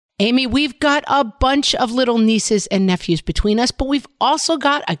Amy, we've got a bunch of little nieces and nephews between us, but we've also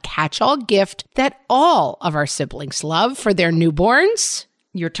got a catch-all gift that all of our siblings love for their newborns.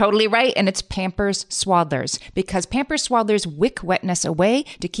 You're totally right, and it's Pampers Swaddlers, because Pampers Swaddlers wick wetness away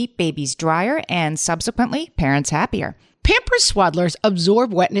to keep babies drier and subsequently parents happier. Pampers Swaddlers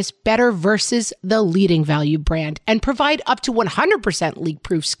absorb wetness better versus the leading value brand and provide up to 100%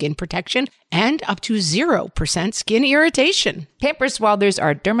 leak-proof skin protection and up to 0% skin irritation. Pampers Swaddlers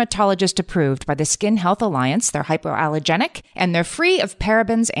are dermatologist approved by the Skin Health Alliance. They're hypoallergenic and they're free of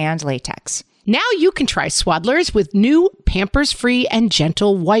parabens and latex. Now you can try Swaddlers with new Pampers-free and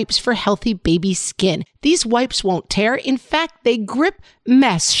gentle wipes for healthy baby skin. These wipes won't tear. In fact, they grip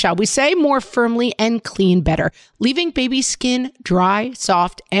mess, shall we say, more firmly and clean better, leaving baby skin dry,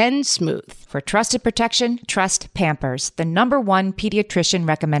 soft, and smooth. For trusted protection, trust Pampers, the #1 pediatrician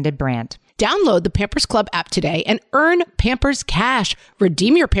recommended brand. Download the Pampers Club app today and earn Pampers Cash.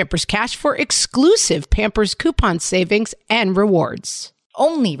 Redeem your Pampers Cash for exclusive Pampers coupon savings and rewards.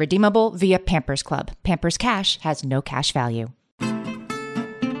 Only redeemable via Pampers Club. Pampers Cash has no cash value.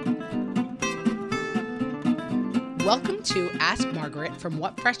 Welcome to Ask Margaret from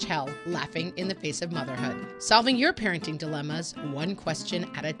What Fresh Hell, Laughing in the Face of Motherhood. Solving your parenting dilemmas one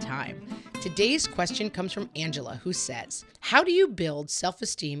question at a time. Today's question comes from Angela, who says, how do you build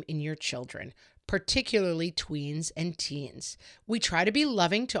self-esteem in your children, particularly tweens and teens? We try to be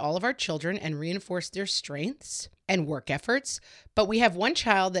loving to all of our children and reinforce their strengths and work efforts, but we have one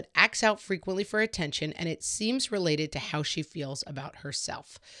child that acts out frequently for attention, and it seems related to how she feels about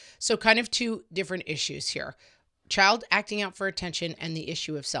herself. So kind of two different issues here. Child acting out for attention and the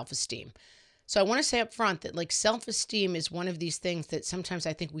issue of self-esteem. So I want to say up front that like self-esteem is one of these things that sometimes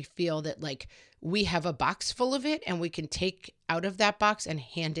I think we feel that like we have a box full of it and we can take out of that box and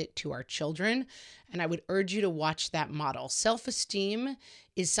hand it to our children. And I would urge you to watch that model. Self-esteem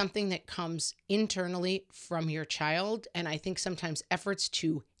is something that comes internally from your child. And I think sometimes efforts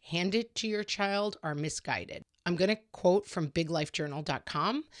to hand it to your child are misguided. I'm going to quote from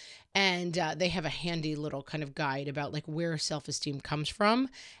biglifejournal.com, and they have a handy little kind of guide about like where self-esteem comes from.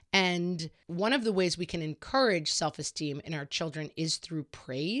 And one of the ways we can encourage self-esteem in our children is through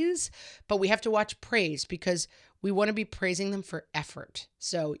praise, but we have to watch praise because we want to be praising them for effort.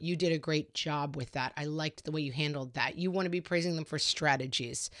 So you did a great job with that. I liked the way you handled that. You want to be praising them for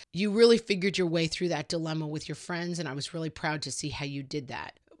strategies. You really figured your way through that dilemma with your friends, and I was really proud to see how you did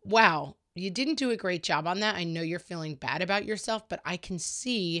that. Wow. You didn't do a great job on that. I know you're feeling bad about yourself, but I can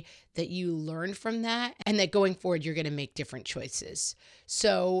see that you learned from that and that going forward, you're going to make different choices.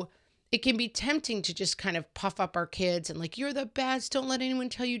 So it can be tempting to just kind of puff up our kids and like, you're the best. Don't let anyone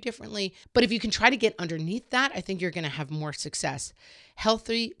tell you differently. But if you can try to get underneath that, I think you're going to have more success.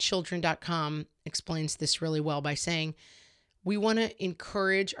 Healthychildren.com explains this really well by saying, we want to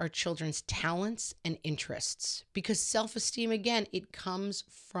encourage our children's talents and interests because self-esteem, again, it comes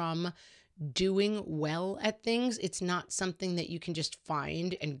from doing well at things. It's not something that you can just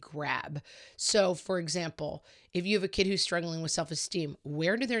find and grab. So, for example, if you have a kid who's struggling with self-esteem,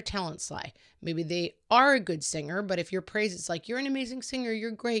 where do their talents lie? Maybe they are a good singer, but if your praise is like, you're an amazing singer,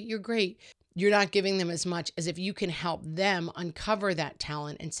 you're great, you're not giving them as much as if you can help them uncover that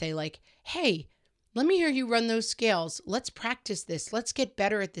talent and say like, hey, let me hear you run those scales. Let's practice this. Let's get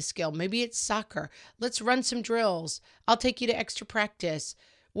better at this skill. Maybe it's soccer. Let's run some drills. I'll take you to extra practice.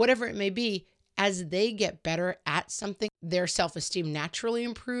 Whatever it may be, as they get better at something, their self-esteem naturally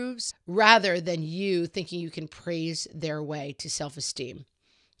improves rather than you thinking you can praise their way to self-esteem.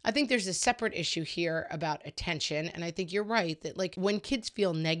 I think there's a separate issue here about attention. And I think you're right that like when kids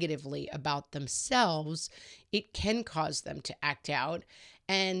feel negatively about themselves, it can cause them to act out.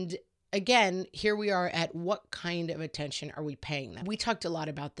 And again, here we are at what kind of attention are we paying them? We talked a lot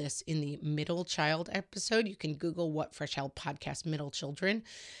about this in the middle child episode. You can Google What Fresh Hell podcast middle children.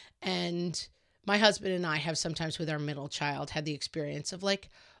 And my husband and I have sometimes with our middle child had the experience of like,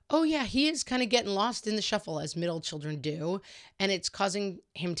 oh yeah, he is kind of getting lost in the shuffle as middle children do. And it's causing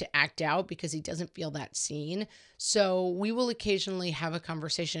him to act out because he doesn't feel that seen. So we will occasionally have a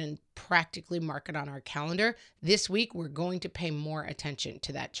conversation and practically mark it on our calendar. This week, we're going to pay more attention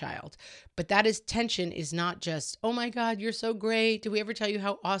to that child. But that attention is not just, oh my God, you're so great. Did we ever tell you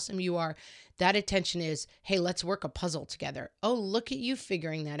how awesome you are? That attention is, hey, let's work a puzzle together. Oh, look at you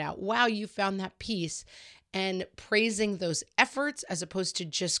figuring that out. Wow, you found that piece. And praising those efforts as opposed to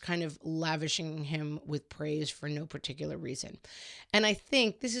just kind of lavishing him with praise for no particular reason. And I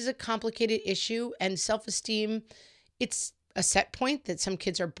think this is a complicated issue, and self-esteem, it's a set point that some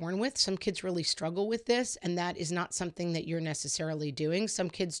kids are born with. Some kids really struggle with this, and that is not something that you're necessarily doing. Some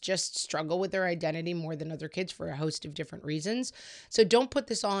kids just struggle with their identity more than other kids for a host of different reasons. So don't put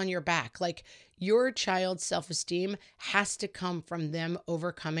this all on your back. Like, your child's self-esteem has to come from them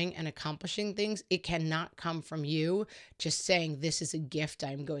overcoming and accomplishing things. It cannot come from you just saying, this is a gift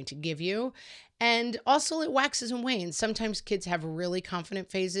I'm going to give you. And also, it waxes and wanes. Sometimes kids have really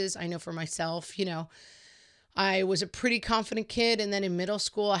confident phases. I know for myself, I was a pretty confident kid, and then in middle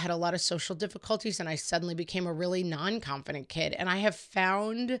school, I had a lot of social difficulties, and I suddenly became a really non-confident kid. And I have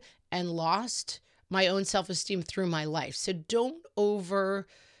found and lost my own self-esteem through my life. So don't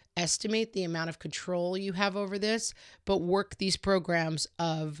overestimate the amount of control you have over this, but work these programs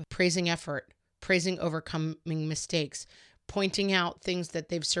of praising effort, praising overcoming mistakes, pointing out things that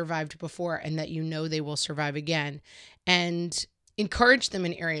they've survived before and that they will survive again, and encourage them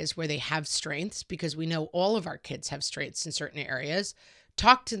in areas where they have strengths, because we know all of our kids have strengths in certain areas.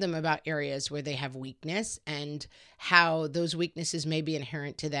 Talk to them about areas where they have weakness and how those weaknesses may be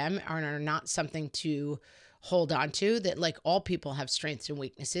inherent to them and are not something to hold on to, that like all people have strengths and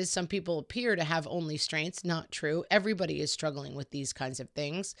weaknesses. Some people appear to have only strengths. Not true. Everybody is struggling with these kinds of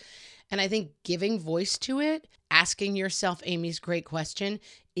things. And I think giving voice to it, asking yourself Amy's great question,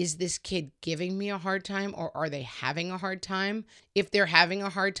 is this kid giving me a hard time, or are they having a hard time? If they're having a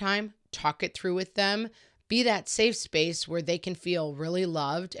hard time, talk it through with them. Be that safe space where they can feel really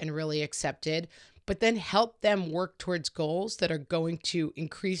loved and really accepted, but then help them work towards goals that are going to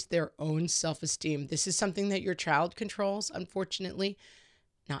increase their own self-esteem. This is something that your child controls, unfortunately,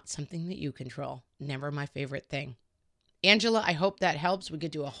 not something that you control. Never my favorite thing. Angela, I hope that helps. We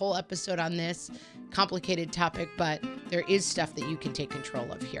could do a whole episode on this complicated topic, but there is stuff that you can take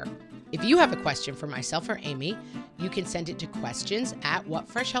control of here. If you have a question for myself or Amy, you can send it to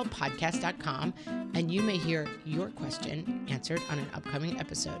questions@whatfreshhellpodcast.com, and you may hear your question answered on an upcoming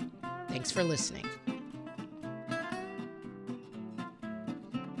episode. Thanks for listening.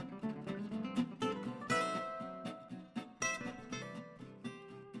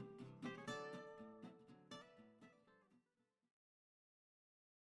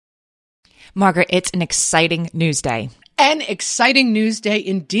 Margaret, it's an exciting news day. An exciting news day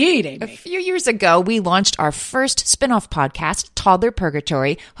indeed, Amy. A few years ago, we launched our first spin-off podcast, Toddler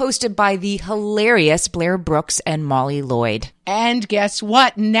Purgatory, hosted by the hilarious Blair Brooks and Molly Lloyd. And guess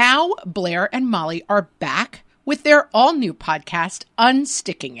what? Now Blair and Molly are back with their all-new podcast,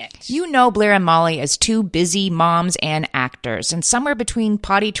 Unsticking It. You know Blair and Molly as two busy moms and actors, and somewhere between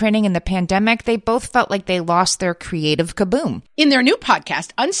potty training and the pandemic, they both felt like they lost their creative kaboom. In their new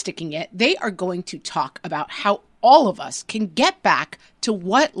podcast, Unsticking It, they are going to talk about how all of us can get back to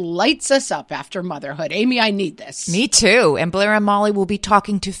what lights us up after motherhood. Amy, I need this. Me too. And Blair and Molly will be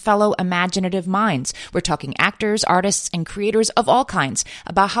talking to fellow imaginative minds. We're talking actors, artists, and creators of all kinds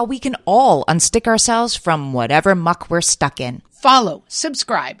about how we can all unstick ourselves from whatever muck we're stuck in. Follow,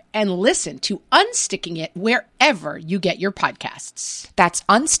 subscribe, and listen to Unsticking It wherever you get your podcasts. That's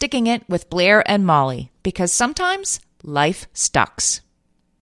Unsticking It with Blair and Molly, because sometimes life sucks.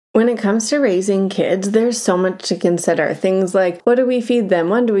 When it comes to raising kids, there's so much to consider. Things like, what do we feed them?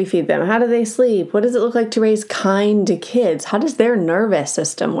 When do we feed them? How do they sleep? What does it look like to raise kind kids? How does their nervous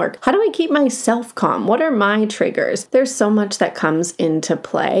system work? How do I keep myself calm? What are my triggers? There's so much that comes into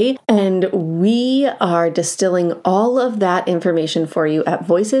play, and we are distilling all of that information for you at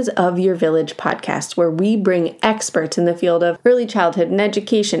Voices of Your Village podcast, where we bring experts in the field of early childhood and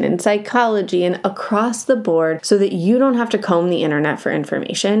education and psychology and across the board so that you don't have to comb the internet for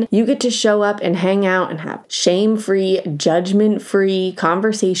information. You get to show up and hang out and have shame-free, judgment-free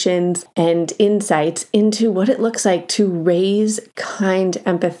conversations and insights into what it looks like to raise kind,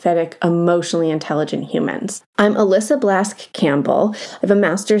 empathetic, emotionally intelligent humans. I'm Alyssa Blask Campbell. I have a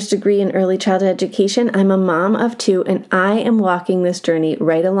master's degree in early childhood education. I'm a mom of two, and I am walking this journey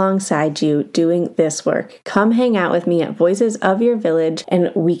right alongside you doing this work. Come hang out with me at Voices of Your Village,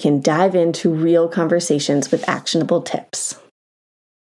 and we can dive into real conversations with actionable tips.